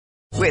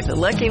With the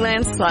Lucky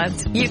Land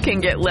Slots, you can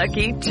get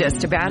lucky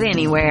just about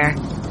anywhere.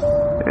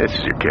 This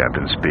is your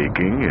captain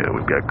speaking.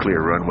 We've got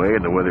clear runway and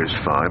the weather's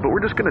fine, but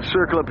we're just going to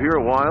circle up here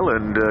a while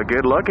and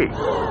get lucky.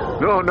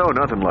 No,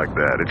 nothing like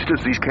that. It's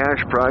just these cash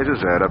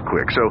prizes add up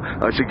quick. So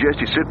I suggest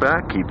you sit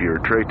back, keep your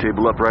tray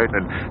table upright,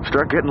 and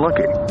start getting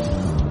lucky.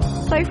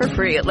 Play for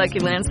free at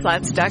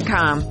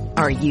LuckyLandSlots.com.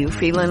 Are you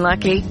feeling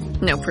lucky?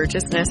 No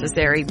purchase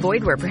necessary.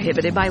 Void where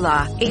prohibited by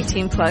law.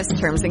 18+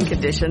 terms and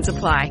conditions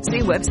apply. See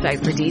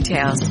website for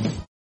details.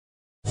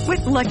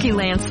 With Lucky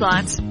Land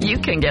Slots, you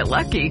can get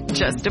lucky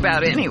just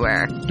about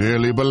anywhere.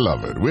 Dearly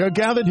beloved, we are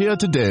gathered here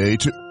today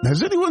to...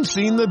 Has anyone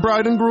seen the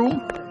bride and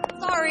groom?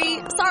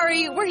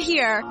 Sorry, we're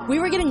here. We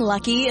were getting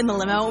lucky in the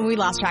limo and we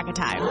lost track of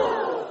time.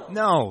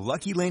 No,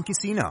 Lucky Land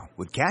Casino,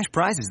 with cash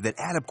prizes that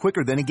add up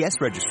quicker than a guest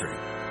registry.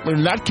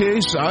 In that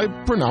case, I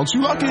pronounce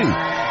you lucky.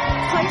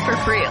 Play for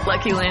free at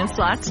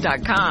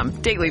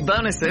LuckyLandSlots.com. Daily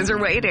bonuses are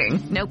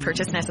waiting. No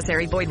purchase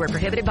necessary. Void where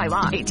prohibited by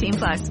law.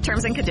 18+.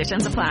 Terms and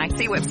conditions apply.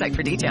 See website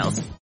for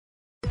details.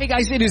 Hey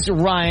guys, it is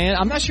Ryan.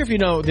 I'm not sure if you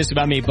know this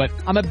about me, but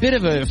I'm a bit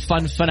of a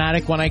fun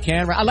fanatic when I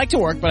can. I like to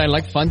work, but I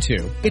like fun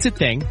too. It's a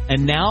thing.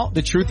 And now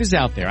the truth is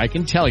out there. I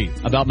can tell you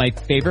about my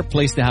favorite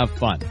place to have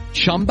fun.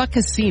 Chumba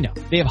Casino.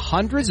 They have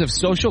hundreds of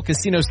social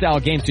casino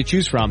style games to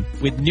choose from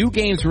with new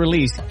games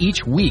released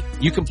each week.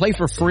 You can play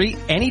for free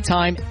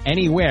anytime,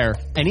 anywhere.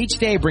 And each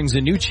day brings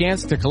a new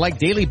chance to collect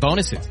daily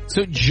bonuses.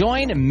 So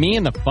join me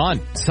in the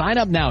fun. Sign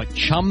up now at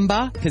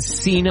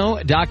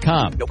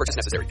ChumbaCasino.com. No purchase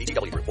necessary.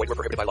 VGW Group. Void where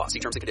prohibited by law. See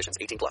terms and conditions.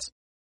 18+.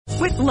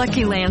 With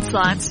Lucky Land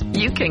Slots,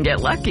 you can get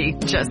lucky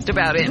just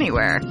about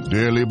anywhere.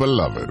 Dearly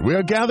beloved, we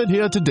are gathered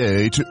here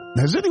today to...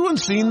 Has anyone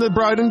seen the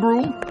bride and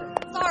groom?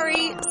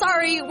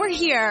 Sorry, we're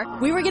here.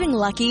 We were getting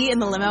lucky in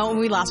the limo and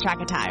we lost track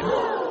of time.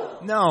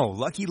 No,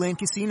 Lucky Land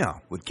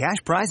Casino, with cash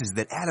prizes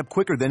that add up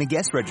quicker than a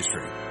guest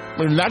registry.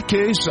 In that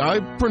case,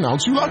 I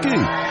pronounce you lucky.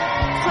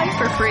 Play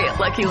for free at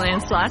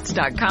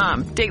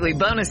LuckyLandSlots.com. Daily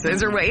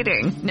bonuses are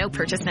waiting. No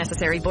purchase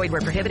necessary. Void where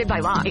prohibited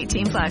by law.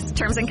 18+.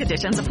 Terms and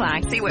conditions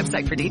apply. See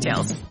website for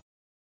details.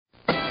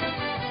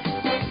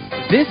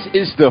 This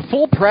is the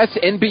Full Press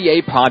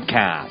NBA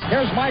podcast.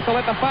 Here's Michael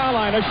at the foul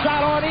line. A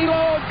shot on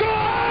Elo.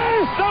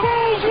 Good! The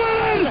Bulls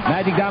win!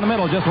 Magic down the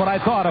middle. Just what I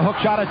thought. A hook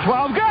shot at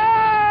 12.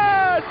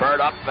 Good!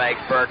 Bird up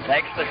fakes. Bird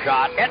takes the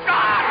shot. It's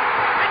good!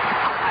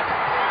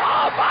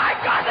 Oh, my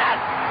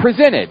goodness!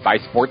 Presented by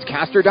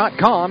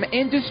Sportscaster.com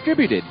and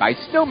distributed by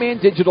Snowman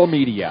Digital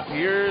Media.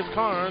 Here's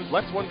Carnes.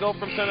 Lets one go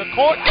from center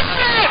court.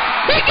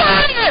 He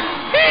got it!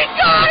 He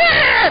got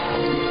it!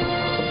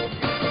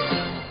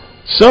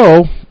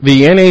 So,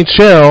 the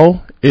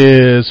NHL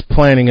is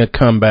planning a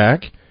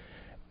comeback,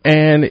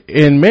 and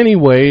in many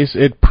ways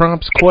it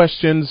prompts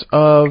questions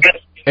of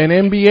an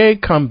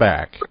NBA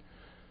comeback.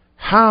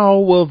 How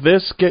will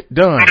this get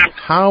done?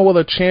 How will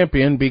a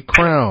champion be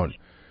crowned?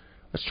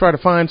 Let's try to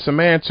find some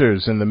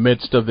answers in the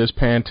midst of this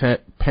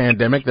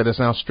pandemic that is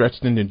now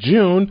stretched into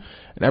June.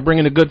 And I bring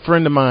in a good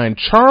friend of mine,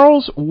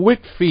 Charles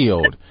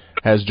Whitfield,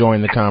 has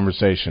joined the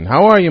conversation.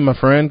 How are you, my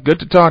friend? Good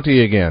to talk to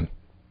you again.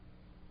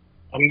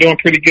 I'm doing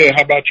pretty good.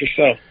 How about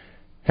yourself?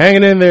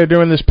 Hanging in there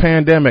during this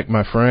pandemic,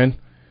 my friend.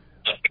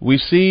 We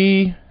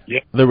see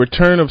the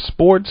return of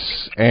sports,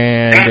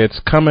 and it's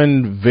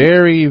coming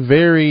very,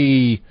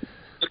 very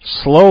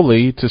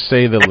slowly, to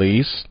say the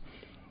least.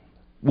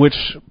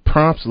 Which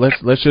prompts,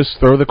 let's just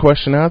throw the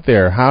question out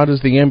there. How does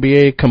the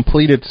NBA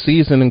complete its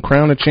season and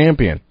crown a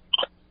champion?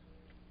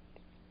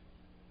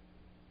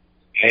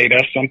 Hey,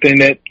 that's something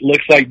that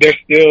looks like they're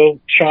still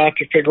trying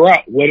to figure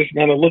out what it's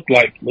going to look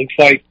like. Looks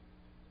like,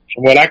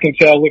 from what I can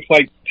tell, looks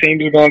like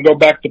teams are going to go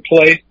back to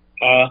play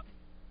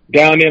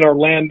down in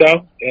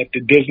Orlando at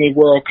the Disney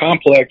World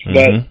complex. Mm-hmm.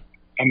 But,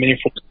 I mean,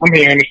 from what I'm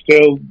hearing, it's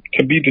still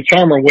to be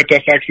determined what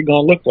that's actually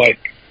going to look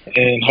like.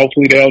 And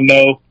hopefully they'll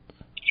know.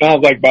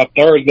 Sounds like by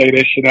Thursday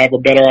they should have a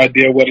better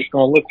idea what it's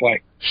going to look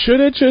like. Should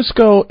it just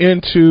go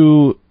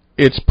into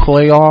its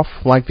playoff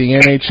like the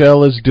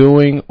NHL is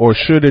doing, or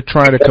should it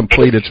try to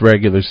complete its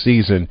regular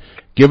season,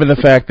 given the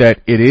fact that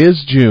it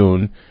is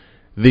June,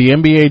 the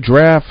NBA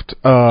draft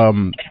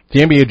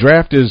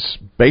is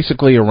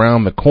basically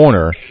around the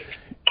corner,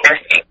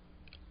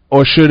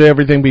 or should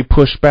everything be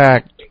pushed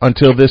back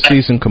until this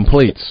season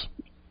completes?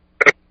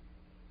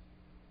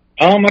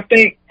 I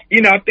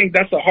think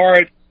that's a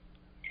hard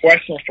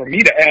question for me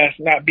to ask,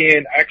 not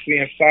being actually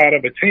inside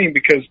of a team,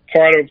 because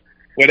part of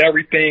what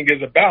everything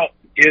is about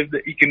is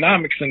the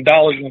economics and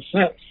dollars and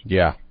cents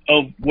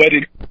of what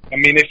it. I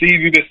mean, it's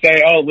easy to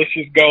say, oh, let's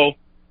just go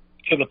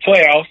to the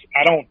playoffs.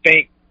 I don't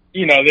think,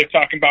 they're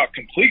talking about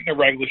completing the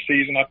regular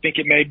season. I think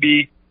it may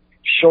be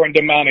shortened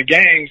amount of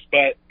games,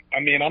 but I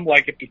mean, I'm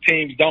like, if the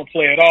teams don't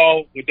play at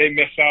all, would they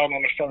miss out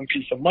on a certain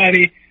piece of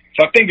money?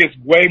 So I think it's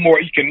way more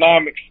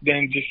economics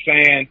than just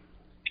saying,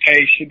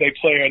 hey, should they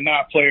play or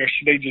not play, or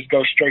should they just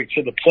go straight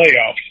to the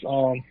playoffs?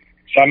 So,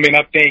 I mean,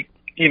 I think,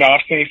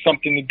 I've seen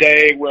something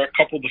today where a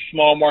couple of the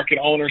small market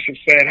owners have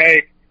said,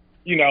 hey,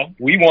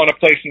 we want to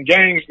play some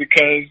games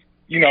because,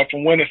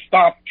 from when it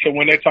stopped to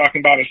when they're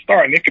talking about it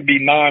starting, it could be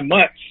 9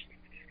 months.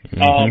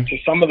 to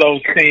some of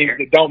those teams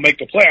that don't make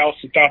the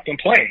playoffs without them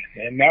playing,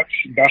 and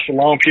that's a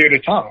long period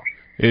of time.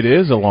 It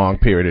is a long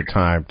period of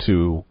time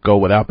to go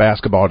without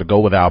basketball, to go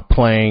without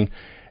playing.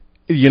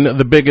 You know,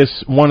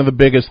 one of the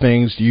biggest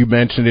things, you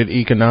mentioned it,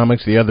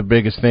 economics. The other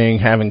biggest thing,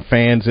 having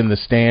fans in the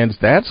stands.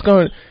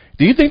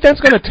 Do you think that's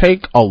going to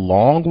take a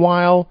long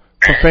while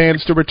for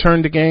fans to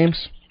return to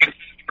games?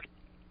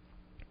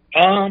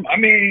 I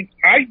mean,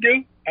 I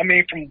do. I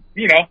mean,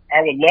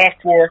 I would love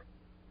for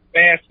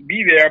fans to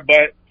be there,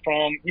 but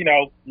from,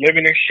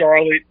 living in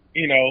Charlotte,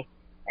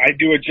 I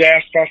do a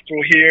jazz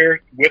festival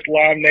here with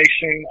Live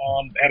Nation,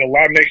 at a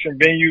Live Nation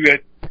venue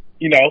that,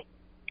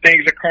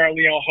 things are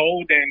currently on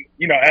hold. And,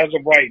 as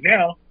of right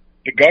now,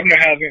 the governor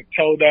hasn't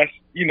told us,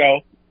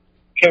 to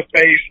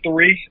phase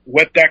 3,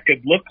 what that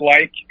could look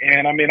like.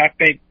 And I mean, I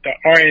think the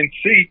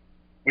RNC,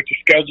 which is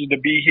scheduled to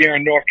be here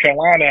in North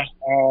Carolina,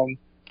 I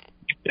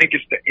think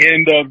it's the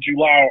end of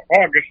July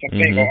or August. I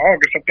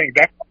think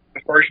that's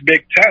the first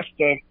big test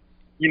of,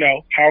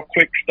 how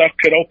quick stuff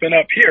could open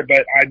up here.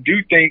 But I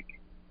do think,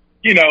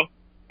 I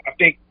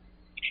think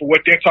for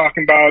what they're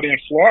talking about in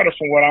Florida,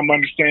 from what I'm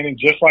understanding,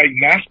 just like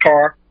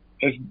NASCAR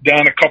has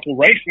done a couple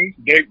races,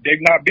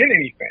 they've not been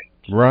anything.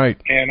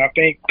 Right. And I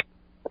think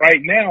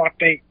right now,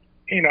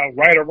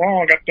 right or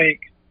wrong, I think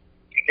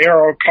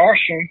arrow of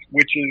caution,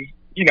 which is,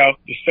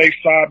 the safe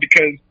side,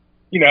 because,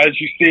 as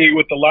you see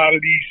with a lot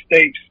of these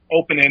states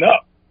opening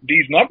up,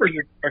 these numbers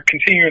are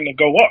continuing to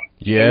go up.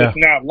 Yeah. So it's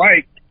not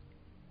like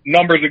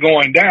numbers are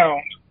going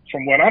down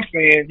from what I'm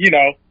seeing,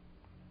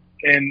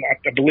 and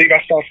I believe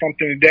I saw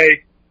something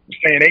today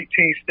saying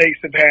 18 states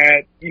have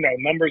had,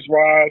 numbers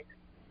rise,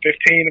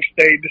 15 have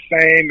stayed the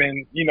same,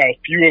 and,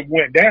 few have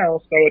went down.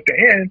 So at the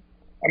end,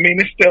 I mean,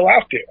 it's still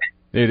out there.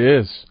 It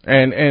is.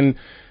 And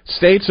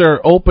states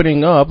are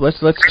opening up. Let's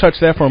touch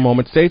that for a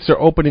moment. States are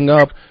opening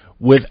up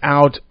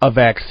without a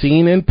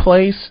vaccine in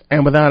place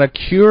and without a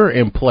cure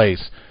in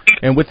place.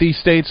 And with these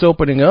states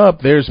opening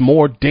up, there's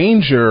more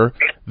danger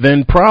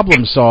than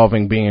problem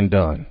solving being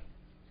done.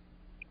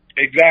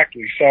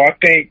 Exactly. So I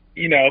think,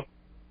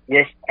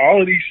 with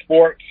all of these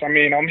sports, I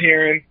mean, I'm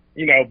hearing,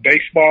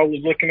 baseball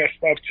is looking at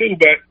stuff too,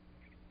 but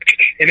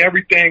in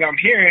everything I'm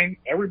hearing,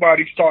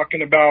 everybody's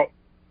talking about,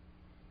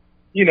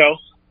 no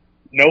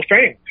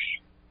fans.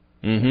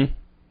 Mm-hmm.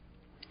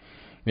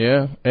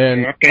 Yeah,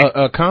 and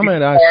a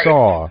comment I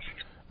saw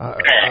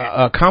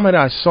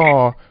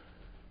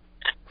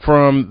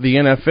from the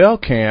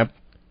NFL camp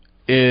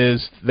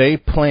is they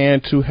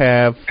plan to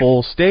have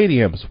full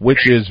stadiums,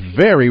 which is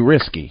very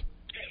risky.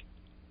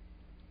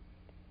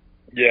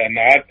 Yeah,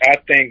 no, I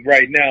think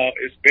right now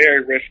it's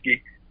very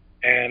risky,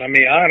 and I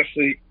mean,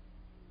 honestly,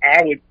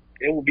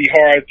 it would be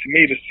hard to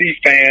me to see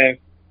fans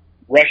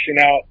rushing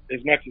out.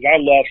 As much as I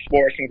love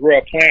sports and grew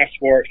up playing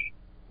sports,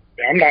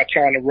 I'm not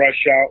trying to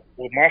rush out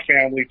with my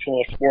family to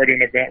a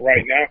sporting event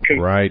right now because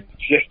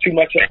it's just too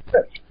much of a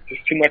risk.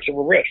 It's too much of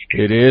a risk.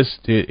 It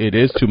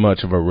is too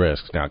much of a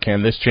risk. Now,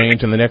 can this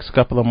change in the next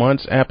couple of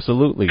months?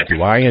 Absolutely.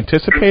 Do I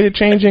anticipate it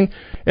changing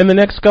in the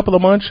next couple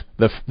of months?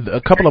 The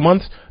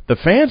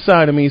fan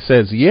side of me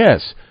says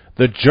yes.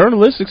 The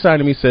journalistic side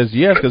of me says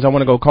yes because I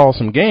want to go call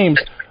some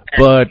games.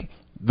 But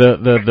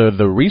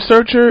the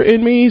researcher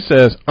in me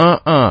says,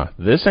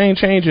 this ain't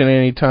changing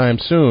anytime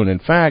soon. In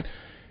fact,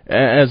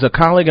 as a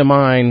colleague of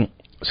mine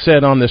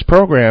said on this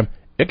program,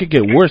 it could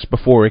get worse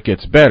before it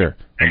gets better.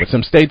 And with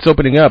some states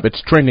opening up,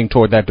 it's trending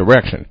toward that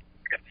direction.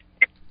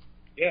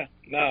 Yeah,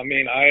 no, I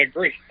mean, I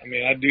agree. I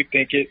mean, I do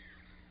think it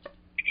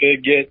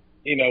could get,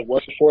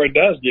 worse before it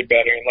does get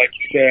better. And like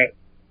you said,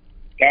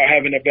 without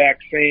having a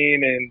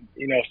vaccine and,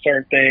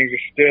 certain things,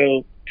 there's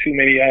still too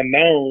many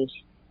unknowns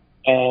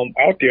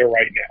out there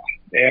right now.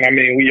 And, I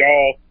mean, we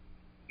all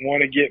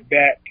want to get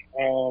back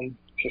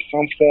to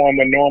some form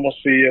of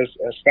normalcy as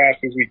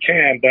fast as we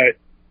can. But at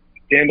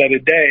the end of the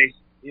day,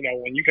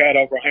 when you've had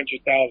over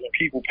 100,000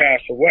 people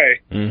pass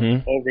away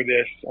over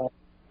this,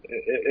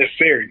 it's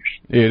serious.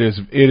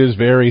 It is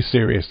very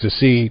serious to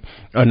see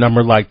a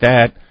number like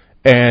that,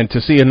 and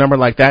to see a number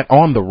like that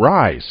on the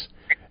rise.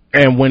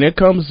 And when it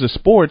comes to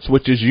sports,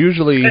 which is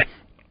usually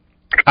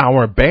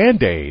our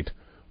Band-Aid,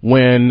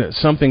 when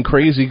something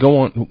crazy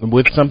going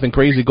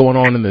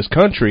on in this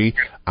country,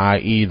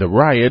 i.e. the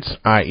riots,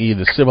 i.e.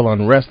 the civil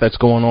unrest that's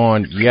going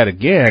on yet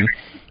again,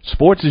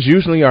 sports is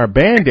usually our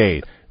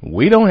Band-Aid.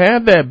 We don't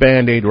have that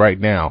Band-Aid right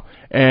now.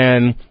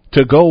 And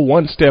to go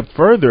one step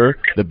further,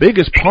 the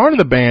biggest part of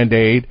the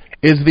Band-Aid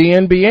is the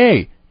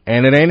NBA,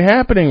 and it ain't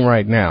happening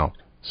right now.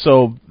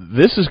 So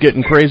this is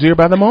getting crazier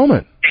by the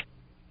moment.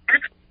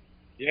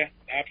 Yeah,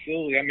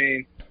 absolutely. I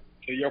mean,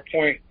 to your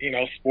point,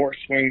 sports,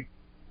 when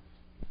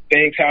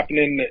things happen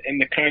in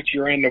the country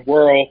or in the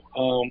world,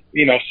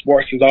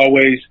 sports has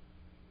always,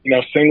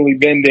 singly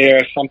been there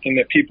as something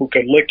that people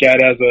could look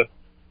at as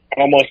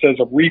almost as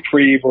a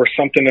reprieve or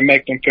something to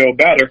make them feel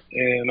better.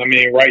 And I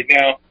mean, right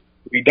now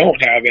we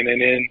don't have it.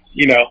 And then,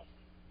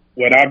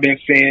 what I've been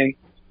seeing,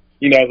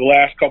 the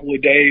last couple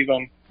of days,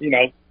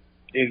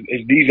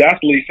 is these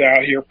athletes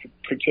out here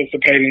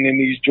participating in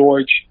these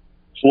George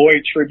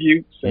Floyd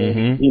tributes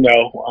and,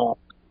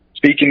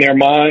 speaking their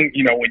mind.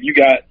 You know, when you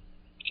got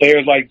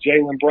players like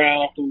Jaylen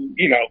Brown who,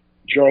 you know,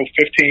 drove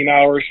 15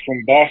 hours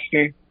from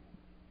Boston,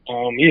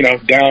 you know,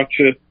 down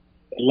to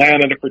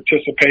Atlanta to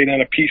participate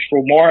in a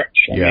peaceful march.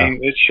 I mean,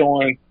 it's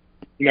showing,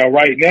 you know,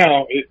 right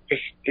now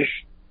it's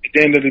at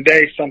the end of the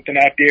day something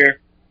out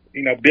there,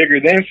 you know, bigger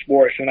than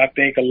sports. And I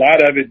think a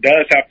lot of it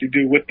does have to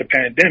do with the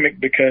pandemic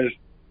because,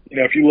 you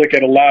know, if you look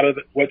at a lot of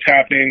what's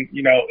happening,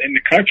 you know, in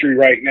the country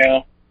right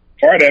now,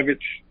 part of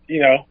it's, you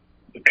know,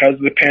 because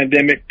of the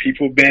pandemic,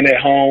 people have been at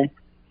home,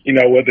 you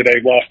know, whether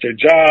they've lost their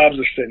jobs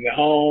or sitting at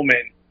home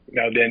and, you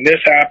know, then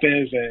this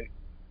happens and,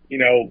 you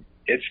know,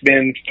 it's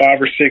been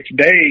 5 or 6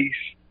 days,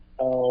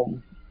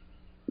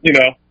 you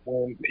know,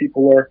 when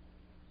people are,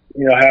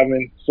 you know,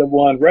 having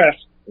civil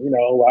unrest, you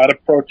know, a lot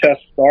of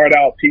protests start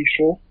out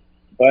peaceful,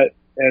 but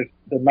as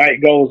the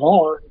night goes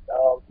on,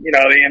 you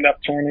know, they end up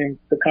turning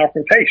to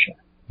confrontation.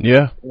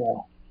 Yeah. You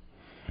know.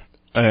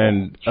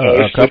 And So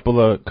a couple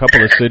of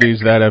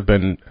cities that have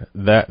been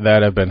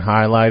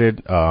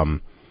highlighted.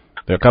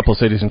 There are a couple of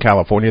cities in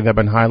California that have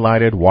been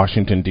highlighted.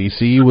 Washington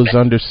D.C. was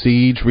under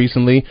siege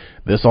recently.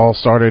 This all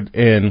started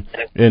in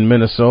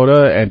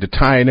Minnesota, and to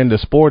tie it into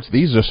sports,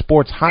 these are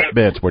sports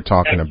hotbeds we're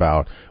talking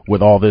about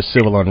with all this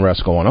civil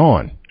unrest going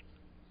on.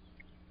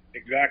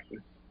 Exactly.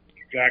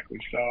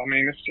 So I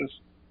mean, it's just,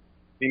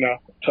 you know,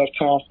 a tough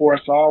time for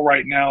us all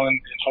right now,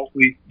 and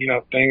hopefully, you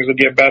know, things will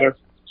get better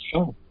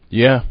soon.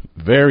 Yeah,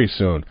 very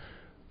soon.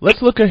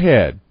 Let's look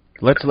ahead.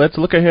 Let's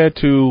look ahead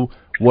to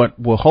what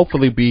will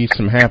hopefully be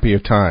some happier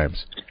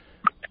times.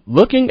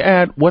 Looking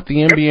at what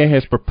the NBA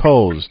has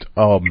proposed,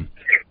 a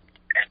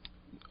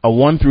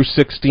 1 through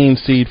 16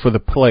 seed for the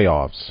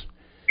playoffs.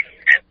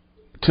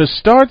 To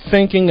start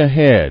thinking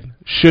ahead,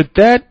 should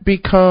that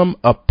become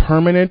a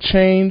permanent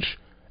change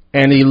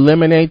and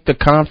eliminate the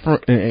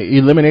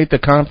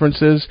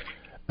conferences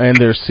and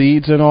their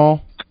seeds and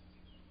all?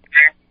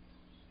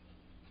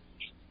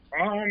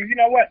 You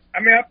know what? I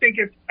mean, I think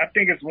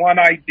it's one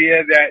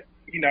idea that,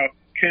 you know,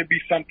 could be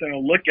something to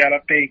look at. I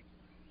think,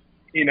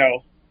 you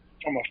know,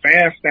 from a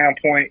fan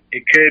standpoint,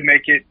 it could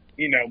make it,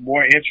 you know,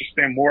 more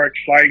interesting, more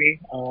exciting.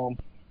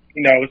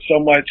 You know, it's so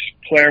much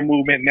player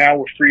movement now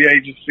with free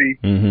agency.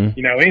 Mm-hmm.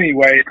 You know,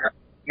 anyway,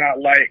 not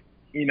like,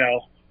 you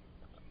know,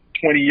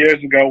 20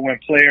 years ago when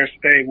players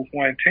stayed with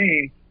one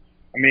team.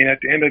 I mean, at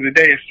the end of the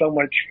day, it's so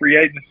much free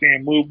agency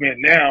and movement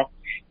now.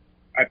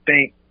 I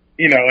think,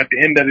 you know, at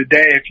the end of the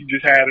day, if you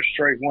just had a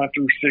straight 1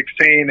 through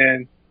 16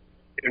 and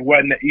it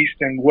wasn't the East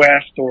and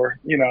West, or,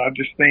 you know, I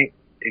just think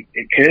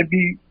it could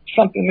be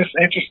something that's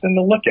interesting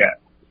to look at.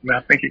 I mean,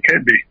 I think it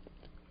could be.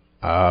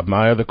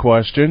 My other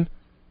question,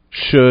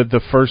 should the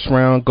first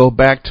round go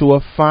back to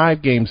a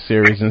 5-game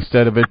series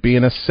instead of it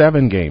being a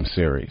 7-game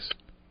series?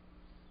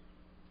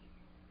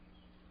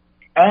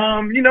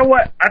 You know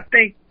what? I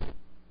think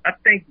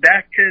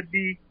that could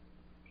be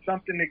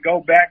something to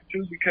go back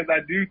to, because I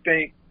do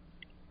think,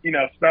 you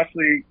know,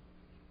 especially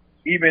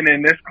even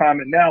in this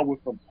climate now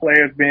with the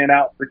players being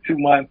out for 2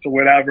 months or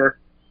whatever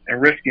and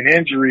risking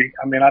injury,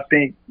 I mean, I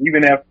think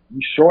even if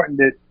you shortened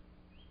it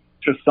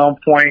to some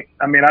point,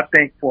 I mean, I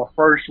think for a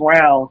first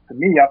round, to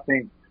me, I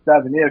think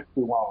 7 is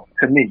too long,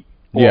 to me,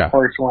 for a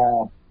first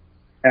round.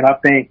 And I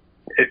think,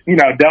 you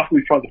know,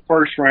 definitely for the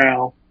first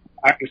round,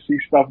 I could see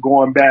stuff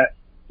going back,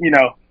 you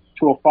know,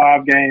 to a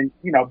 5-game,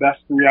 you know,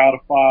 best 3 out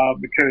of 5,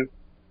 because,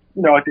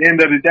 you know, at the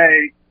end of the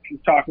day, you're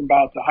talking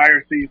about the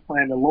higher seeds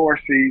playing the lower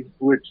seeds,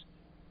 which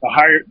the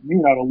higher, you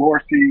know, the lower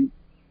seed,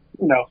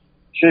 you know,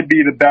 should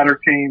be the better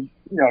team,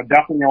 you know,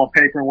 definitely on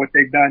paper and what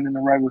they've done in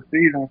the regular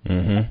season.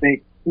 Mm-hmm. I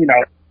think, you know,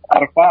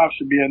 out of 5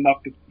 should be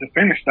enough to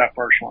finish that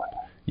first round.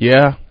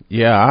 Yeah.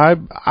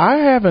 I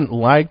haven't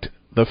liked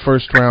the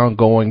first round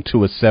going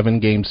to a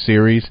 7-game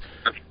series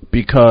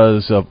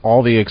because of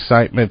all the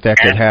excitement that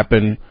could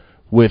happen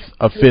with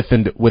a fifth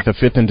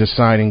and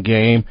deciding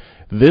game.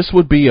 This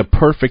would be a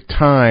perfect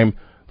time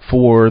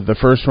for the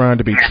first round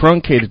to be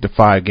truncated to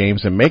 5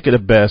 games and make it a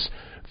best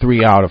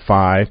 3 out of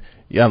 5.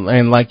 Yeah,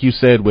 and like you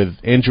said, with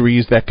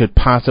injuries that could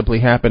possibly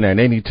happen at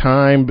any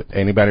time.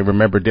 Anybody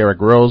remember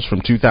Derrick Rose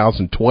from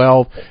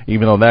 2012?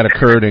 Even though that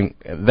occurred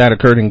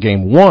in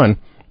game 1.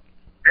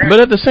 But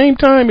at the same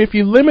time, if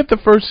you limit the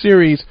first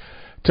series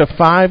to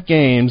 5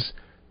 games,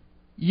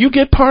 you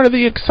get part of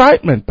the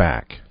excitement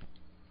back.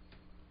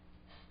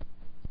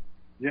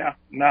 Yeah,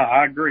 no,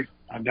 I agree.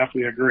 I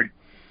definitely agree.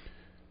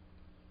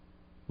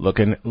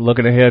 Looking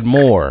ahead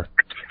more.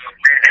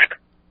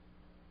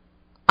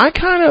 I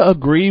kind of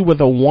agree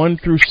with a 1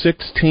 through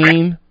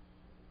 16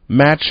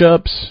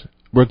 matchups,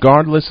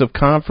 regardless of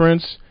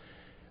conference.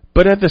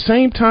 But at the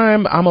same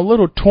time, I'm a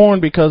little torn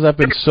because I've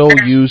been so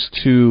used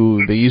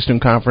to the Eastern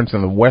Conference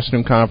and the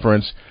Western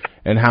Conference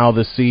and how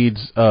the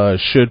seeds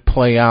should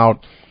play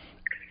out.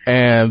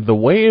 And the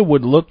way it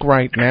would look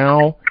right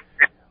now,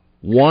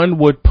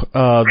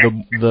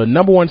 the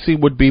number 1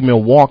 seed would be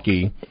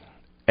Milwaukee,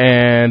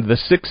 and the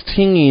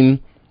 16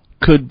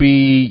 could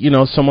be, you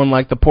know, someone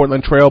like the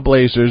Portland Trail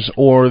Blazers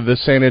or the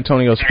San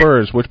Antonio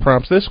Spurs, which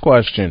prompts this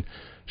question: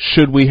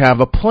 should we have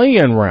a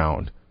play-in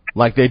round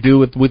like they do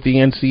with the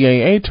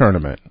NCAA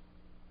tournament?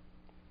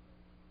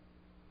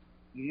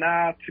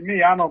 Nah, to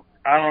me, I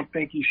don't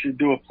think you should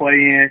do a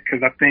play-in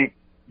because I think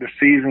the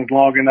season's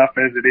long enough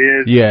as it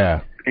is.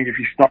 Yeah. I think if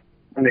you start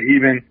to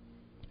even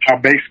how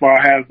baseball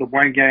has the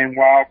one-game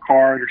wild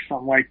card or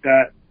something like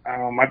that,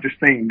 I just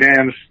think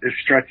Dan is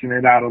stretching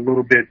it out a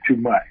little bit too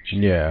much.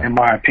 Yeah. In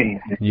my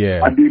opinion.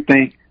 Yeah. I do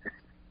think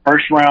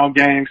first-round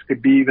games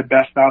could be the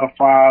best out of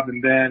 5,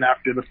 and then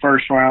after the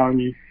first round,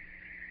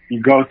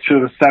 you go to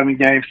the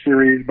 7-game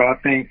series. But I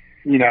think,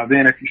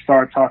 then if you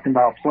start talking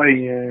about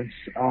play-ins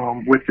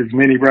with as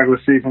many regular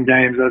season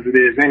games as it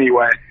is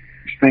anyway,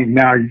 I think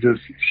now you're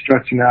just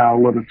stretching out a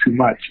little too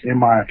much, in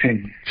my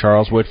opinion.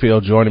 Charles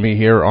Whitfield joining me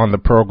here on the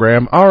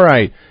program. All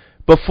right.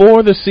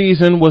 Before the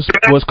season was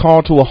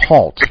called to a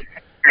halt,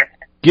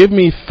 give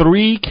me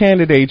 3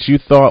 candidates you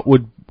thought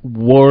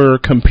were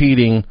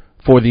competing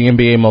for the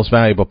NBA Most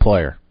Valuable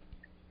Player.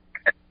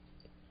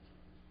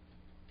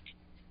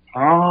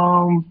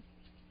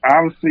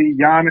 Obviously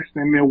Giannis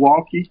in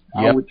Milwaukee,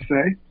 Yep. I would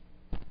say.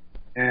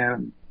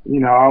 And,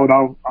 I would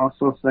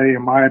also say,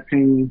 in my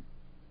opinion,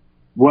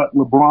 what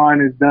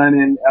LeBron has done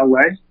in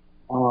LA,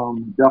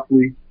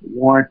 definitely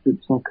warranted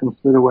some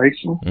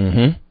consideration.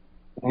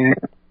 Mm-hmm. And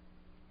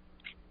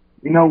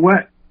you know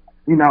what?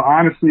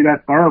 Honestly,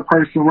 that third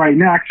person right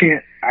now,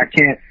 I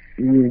can't,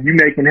 you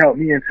may can help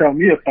me and tell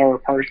me a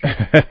third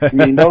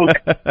person. Those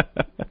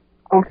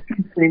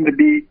two seem to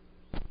be,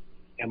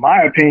 in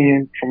my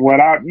opinion, from what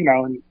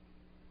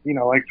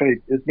like I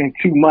say, it's been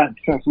 2 months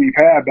since we've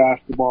had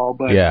basketball,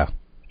 but yeah.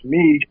 To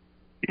me,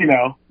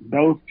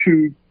 those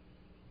two,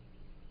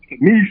 to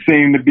me,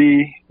 seem to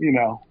be,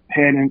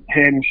 head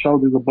and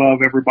shoulders above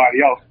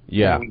everybody else.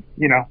 Yeah. And,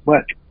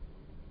 but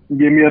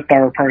give me a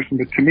third person,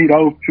 but to me,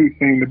 those two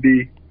seem to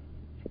be,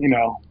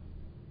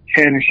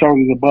 head and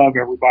shoulders above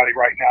everybody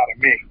right now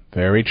to me.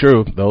 Very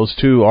true. Those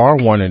two are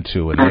 1 and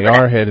 2, and they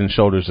are head and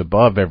shoulders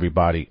above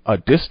everybody. A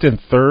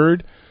distant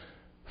third,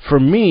 for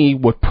me,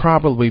 would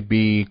probably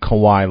be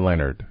Kawhi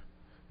Leonard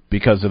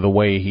because of the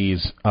way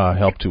he's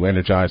helped to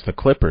energize the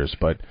Clippers.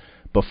 But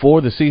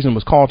before the season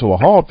was called to a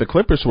halt, the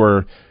Clippers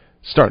were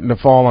starting to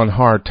fall on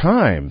hard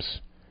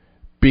times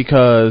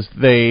because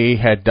they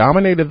had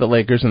dominated the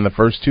Lakers in the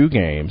first 2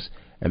 games,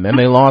 and then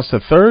they lost the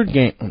third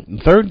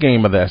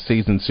game of that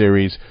season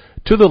series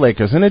to the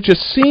Lakers. And it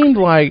just seemed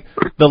like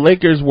the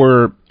Lakers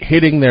were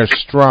hitting their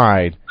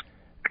stride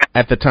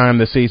at the time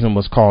the season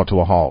was called to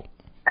a halt.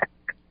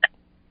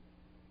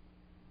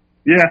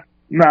 Yeah,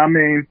 no, I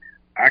mean,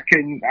 I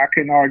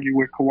couldn't argue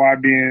with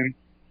Kawhi being,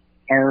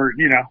 or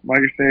like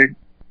I said,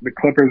 the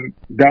Clippers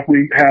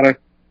definitely had a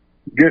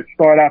good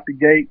start out the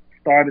gate.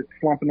 Started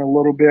slumping a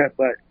little bit,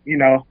 but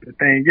the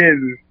thing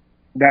is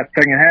that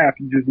second half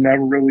you just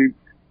never really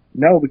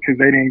know because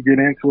they didn't get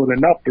into it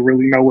enough to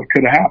really know what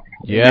could have happened.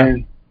 Yeah.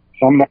 And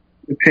some of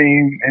the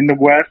teams in the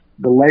West,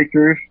 the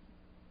Lakers,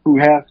 who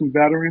had some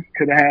veterans,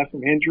 could have had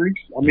some injuries.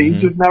 I mean,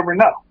 you just never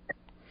know.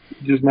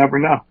 You just never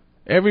know.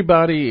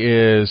 Everybody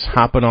is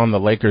hopping on the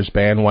Lakers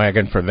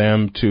bandwagon for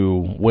them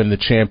to win the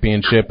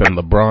championship and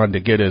LeBron to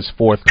get his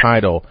 4th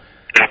title.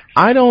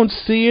 I don't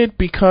see it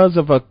because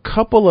of a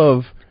couple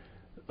of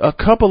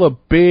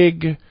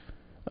big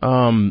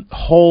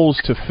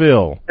holes to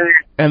fill.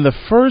 And the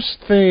first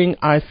thing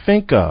I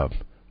think of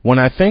when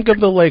I think of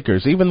the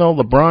Lakers, even though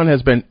LeBron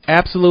has been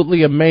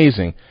absolutely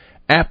amazing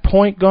at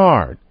point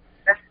guard,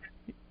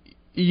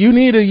 you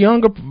need a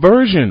younger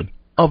version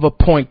of a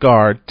point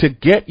guard to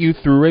get you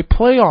through a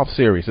playoff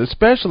series,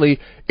 especially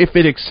if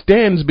it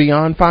extends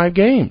beyond 5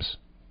 games.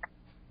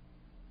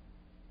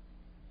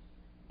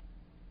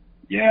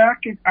 Yeah,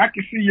 I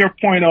can see your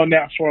point on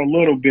that for a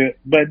little bit,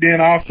 but then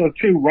also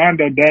too,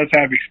 Rondo does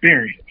have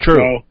experience. True.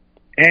 So,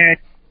 and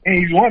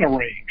he's won a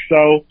ring.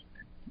 So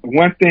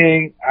one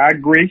thing I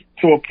agree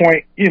to a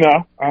point,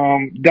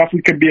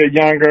 definitely could be a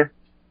younger,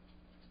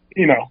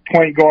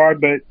 point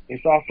guard, but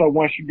it's also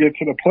once you get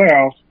to the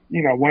playoffs,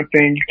 one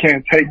thing you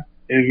can't take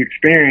is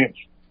experience,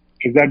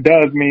 because that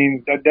does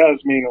mean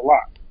a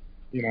lot,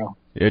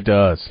 It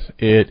does.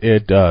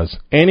 It does.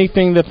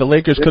 Anything that the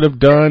Lakers could have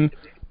done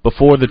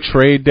before the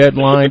trade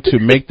deadline to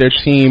make their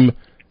team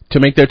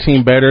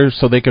better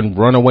so they can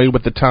run away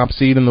with the top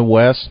seed in the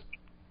West?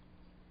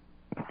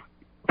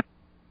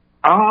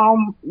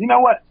 You know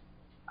what?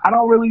 I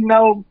don't really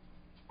know.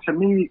 To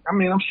me, I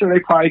mean, I'm sure they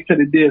probably could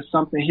have did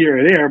something here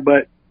or there,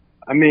 but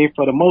I mean,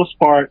 for the most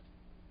part,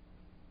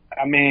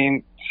 I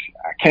mean,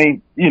 I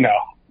can't,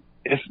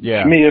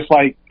 to me, it's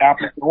like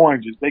apples and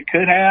oranges. They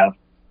could have,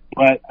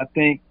 but I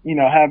think,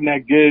 having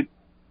that good,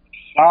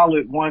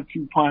 solid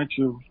 1-2 punch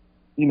of,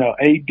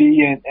 AD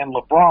and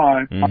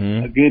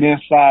LeBron, a good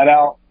inside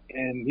out,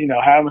 and,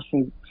 having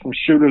some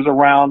shooters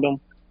around them,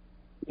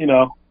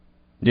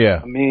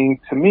 Yeah. I mean,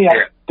 to me,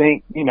 I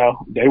think,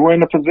 they were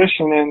in a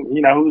position, and,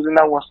 who's to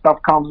know when stuff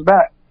comes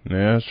back.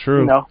 Yeah, that's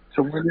true.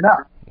 To win it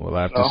out. We'll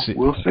have to see.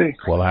 We'll see.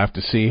 We'll have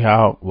to see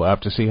how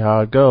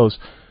it goes.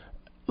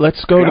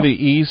 Let's go to the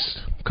East.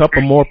 A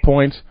couple more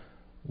points.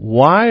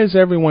 Why is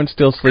everyone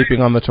still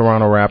sleeping on the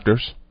Toronto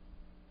Raptors?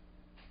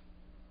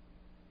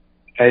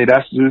 Hey,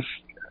 that's just,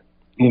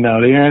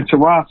 they're in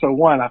Toronto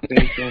 1, I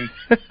think, and,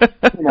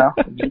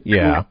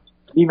 Yeah.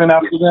 even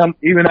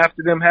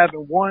after them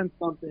having won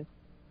something,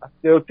 I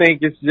still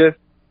think it's just,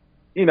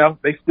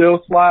 they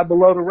still slide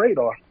below the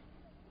radar.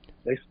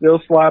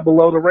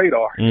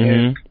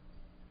 And,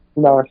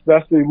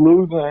 especially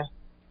losing,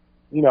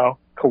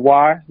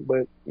 Kawhi,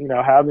 but,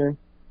 having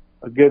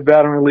a good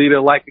veteran leader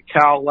like a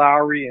Kyle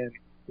Lowry and,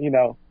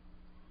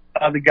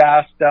 other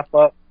guys step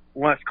up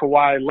once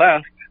Kawhi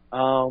left,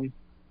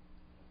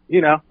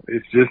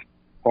 it's just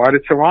part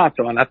of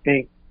Toronto. And I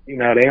think, they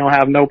don't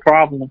have no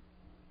problem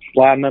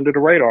sliding under the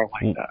radar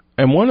like that.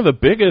 And one of the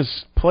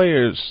biggest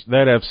players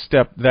that has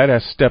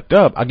stepped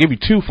up, I'll give you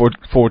two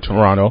for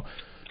Toronto,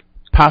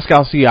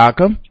 Pascal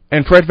Siakam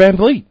and Fred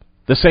VanVleet,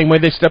 the same way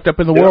they stepped up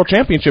in the World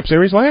Championship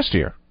Series last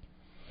year.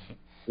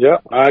 Yeah,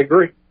 I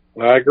agree.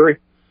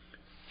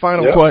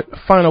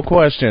 Final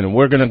question.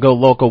 We're going to go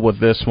local with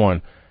this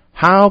one.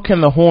 How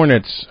can the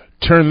Hornets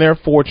turn their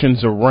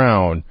fortunes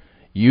around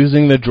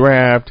using the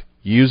draft,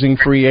 using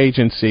free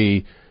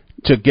agency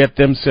to get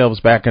themselves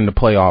back into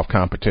playoff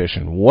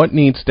competition? What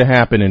needs to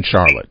happen in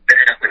Charlotte?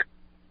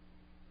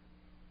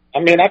 I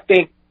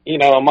think,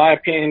 in my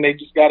opinion, they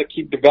just got to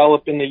keep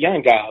developing the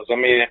young guys.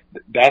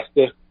 That's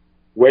the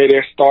way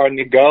they're starting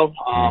to go.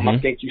 I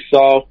think you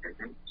saw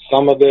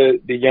some of the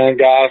young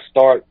guys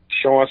start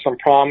showing some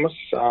promise,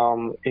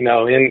 in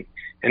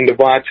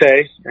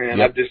Devontae.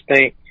 And I just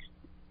think,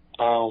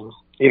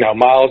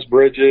 Miles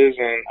Bridges,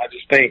 and I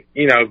just think,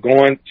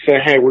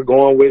 saying, hey, we're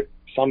going with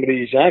some of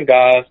these young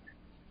guys.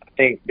 I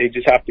think they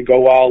just have to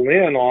go all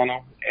in on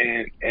them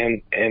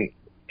and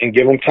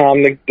give them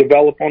time to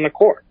develop on the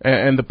court.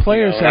 And the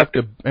players have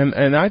to,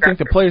 and I think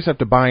the players have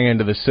to buy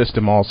into the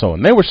system also.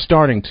 And they were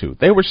starting to.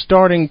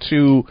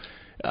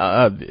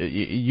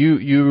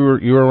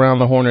 You're around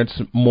the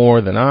Hornets more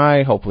than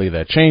I. Hopefully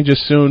that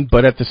changes soon.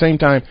 But at the same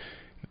time,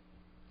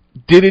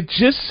 did it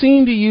just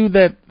seem to you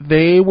that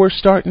they were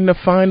starting to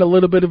find a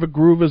little bit of a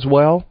groove as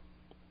well?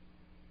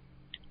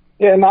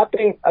 Yeah, and I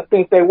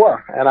think they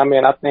were. And I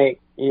think,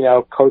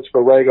 Coach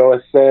Borrego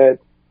has said,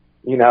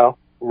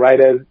 right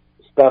as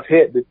stuff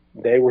hit, that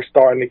they were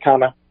starting to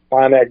kind of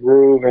find that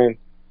groove, and,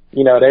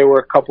 they were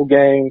a couple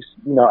games,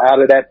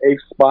 out of that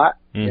 8th spot.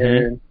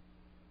 And,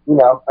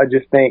 I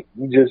just think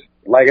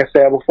like I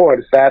said before,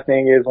 the sad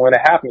thing is when it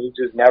happened, you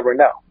just never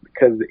know,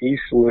 because the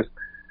East was,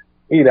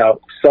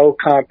 so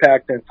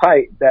compact and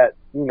tight that,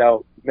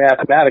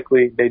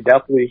 mathematically they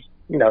definitely,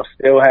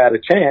 still had a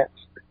chance.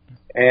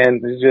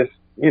 And it's just,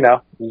 you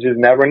just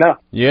never know.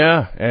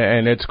 Yeah,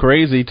 and it's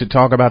crazy to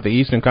talk about the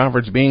Eastern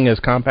Conference being as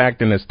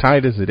compact and as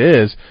tight as it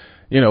is.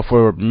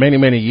 For many,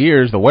 many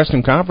years, the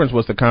Western Conference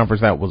was the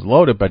conference that was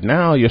loaded, but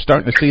now you're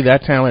starting to see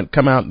that talent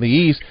come out in the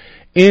East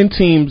in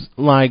teams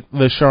like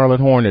the Charlotte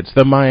Hornets,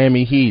 the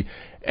Miami Heat.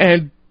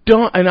 And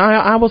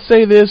I will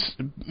say this,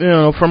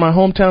 for my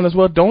hometown as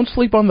well, don't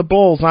sleep on the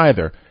Bulls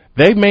either.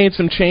 They've made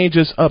some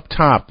changes up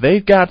top.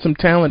 They've got some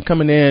talent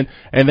coming in,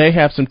 and they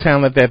have some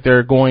talent that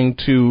they're going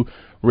to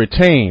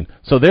retain.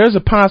 So there's a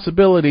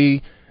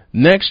possibility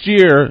next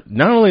year,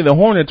 not only the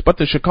Hornets, but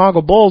the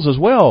Chicago Bulls as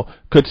well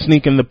could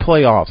sneak in the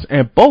playoffs,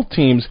 and both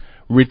teams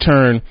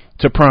return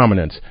to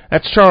prominence.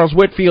 That's Charles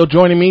Whitfield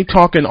joining me,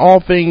 talking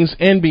all things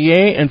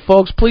NBA. And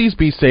folks, please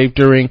be safe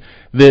during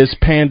this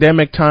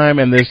pandemic time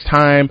and this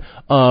time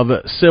of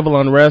civil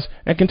unrest,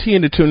 and continue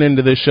to tune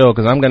into this show,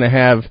 because I'm going to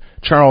have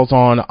Charles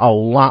on a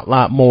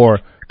lot more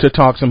to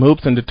talk some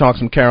hoops and to talk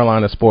some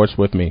Carolina sports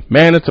with me.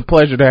 Man, it's a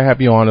pleasure to have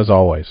you on as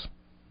always.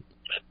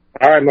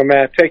 All right, my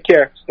man. Take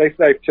care. Stay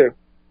safe, too.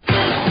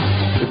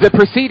 The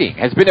proceeding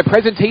has been a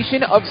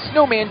presentation of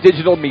Snowman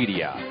Digital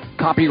Media.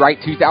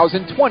 Copyright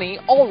 2020,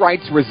 all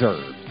rights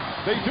reserved.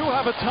 They do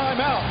have a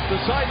timeout.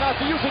 Decide not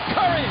to use it.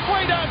 Curry,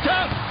 way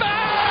downtown.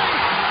 Bang!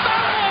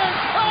 Bang!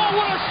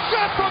 Oh, what a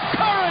shot from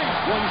Curry!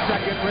 1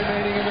 second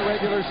remaining in the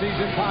regular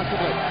season,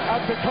 possibly.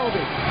 Out to Kobe.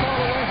 All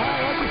the way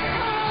high.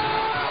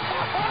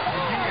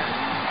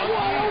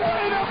 What a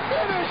way to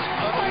finish!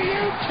 Are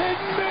you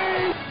kidding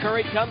me?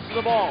 Curry comes to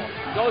the ball,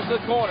 goes to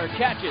the corner,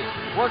 catches,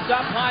 works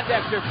on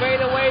Pondexter, fade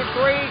away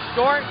three,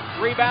 short,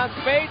 rebound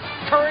Spades,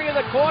 Curry in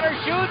the corner,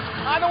 shoots,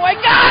 on the way,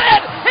 got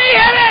it! He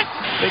hit it!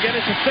 They get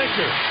it to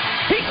Fisher.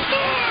 He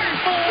scores!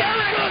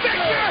 Derek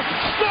Fisher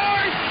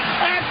scores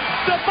at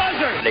the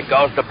buzzer! And it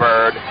goes to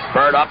Bird,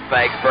 Bird up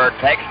fakes, Bird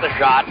takes the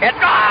shot, it's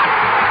gone!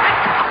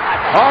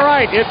 All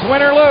right, it's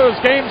win or lose,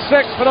 game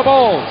 6 for the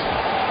Bulls.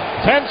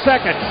 10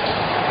 seconds.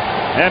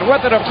 And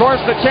with it, of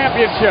course, the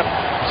championship.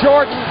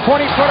 Jordan,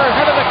 20-footer,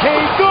 head of the key,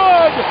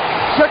 good!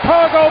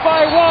 Chicago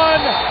by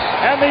 1,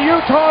 and the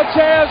Utah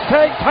Jazz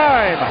take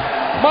time.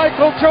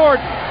 Michael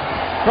Jordan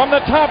from the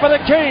top of the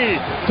key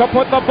to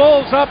put the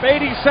Bulls up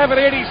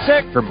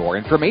 87-86. For more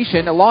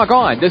information, log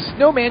on to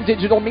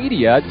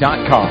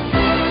snowmandigitalmedia.com.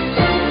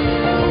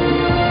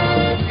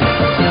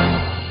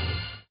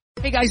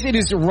 Hey guys, it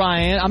is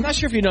Ryan. I'm not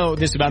sure if you know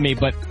this about me,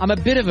 but I'm a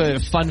bit of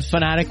a fun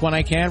fanatic when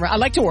I can. I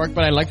like to work,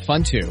 but I like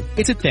fun too.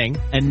 It's a thing.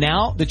 And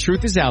now the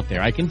truth is out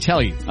there. I can tell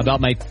you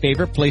about my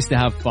favorite place to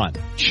have fun.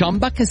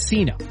 Chumba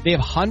Casino. They have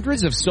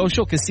hundreds of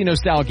social casino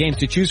style games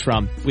to choose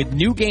from with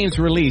new games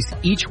released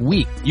each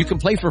week. You can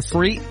play for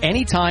free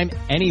anytime,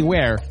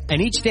 anywhere.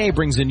 And each day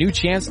brings a new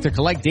chance to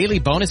collect daily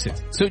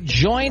bonuses. So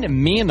join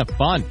me in the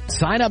fun.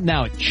 Sign up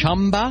now at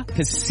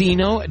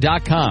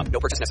ChumbaCasino.com. No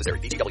purchase necessary.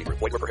 VGW.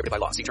 Void where prohibited by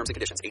law. See terms and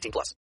conditions. 18+.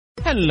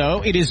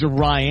 Hello, it is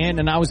Ryan,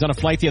 and I was on a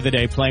flight the other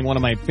day playing one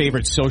of my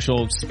favorite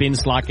social spin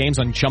slot games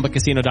on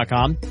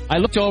ChumbaCasino.com. I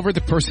looked over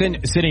the person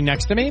sitting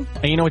next to me,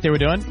 and you know what they were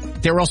doing?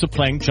 They were also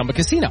playing Chumba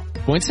Casino.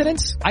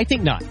 Coincidence? I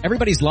think not.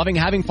 Everybody's loving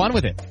having fun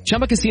with it.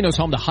 Chumba Casino is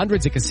home to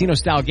hundreds of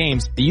casino-style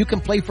games that you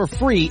can play for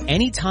free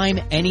anytime,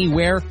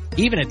 anywhere,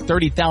 even at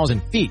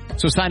 30,000 feet.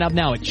 So sign up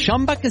now at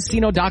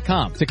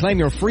ChumbaCasino.com to claim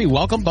your free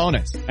welcome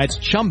bonus. That's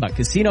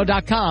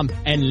ChumbaCasino.com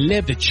and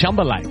live the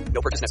Chumba life.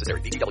 No purchase necessary.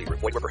 VGW.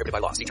 Void where prohibited by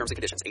law. See terms and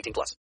conditions. 18+.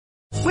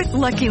 With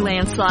Lucky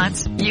Land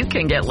Slots, you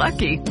can get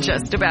lucky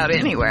just about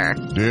anywhere.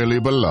 Dearly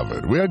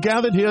beloved, we are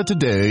gathered here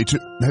today to...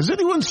 Has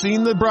anyone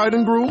seen the bride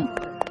and groom?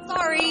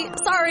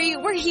 Sorry,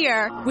 we're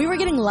here. We were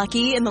getting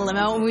lucky in the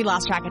limo and we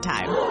lost track of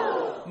time.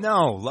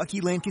 No,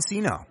 Lucky Land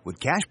Casino, with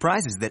cash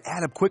prizes that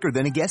add up quicker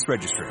than a guest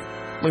registry.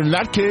 In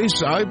that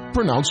case, I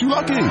pronounce you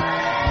lucky.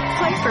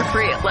 Play for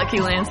free at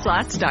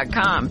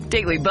LuckyLandSlots.com.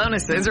 Daily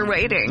bonuses are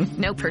waiting.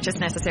 No purchase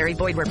necessary.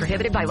 Void where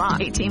prohibited by law.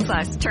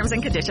 18+. Terms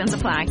and conditions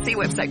apply. See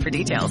website for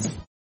details.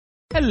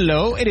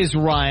 Hello, it is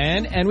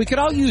Ryan, and we could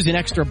all use an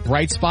extra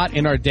bright spot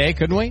in our day,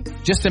 couldn't we?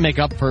 Just to make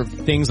up for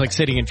things like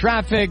sitting in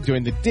traffic,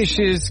 doing the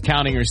dishes,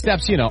 counting your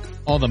steps, you know,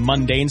 all the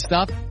mundane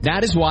stuff.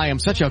 That is why I'm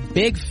such a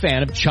big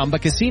fan of Chumba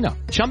Casino.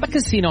 Chumba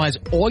Casino has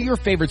all your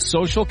favorite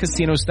social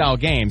casino-style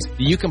games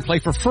that you can play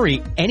for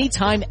free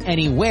anytime,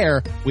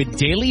 anywhere with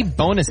daily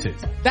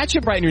bonuses. That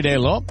should brighten your day a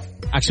little.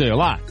 Actually, a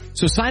lot.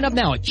 So sign up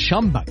now at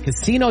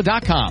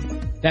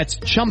ChumbaCasino.com. That's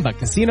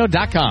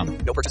ChumbaCasino.com.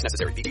 No purchase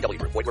necessary.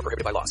 VGW. Void where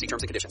prohibited by law. See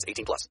terms and conditions.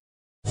 18+.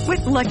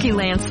 With Lucky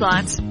Land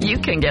Slots, you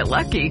can get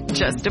lucky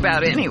just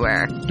about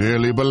anywhere.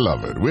 Dearly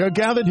beloved, we are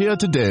gathered here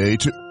today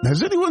to...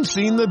 Has anyone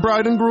seen the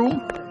bride and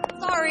groom?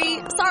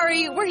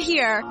 Sorry, we're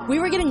here. We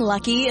were getting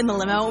lucky in the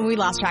limo and we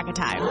lost track of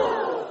time.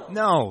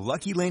 No,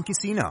 Lucky Land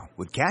Casino,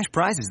 with cash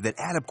prizes that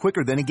add up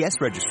quicker than a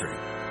guest registry.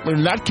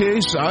 In that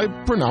case, I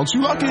pronounce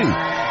you lucky.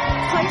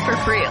 Play for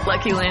free at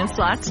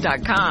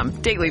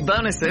LuckyLandSlots.com. Daily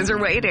bonuses are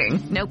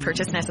waiting. No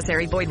purchase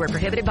necessary. Void where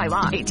prohibited by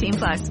law.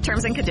 18+.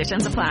 Terms and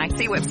conditions apply.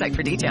 See website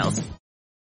for details.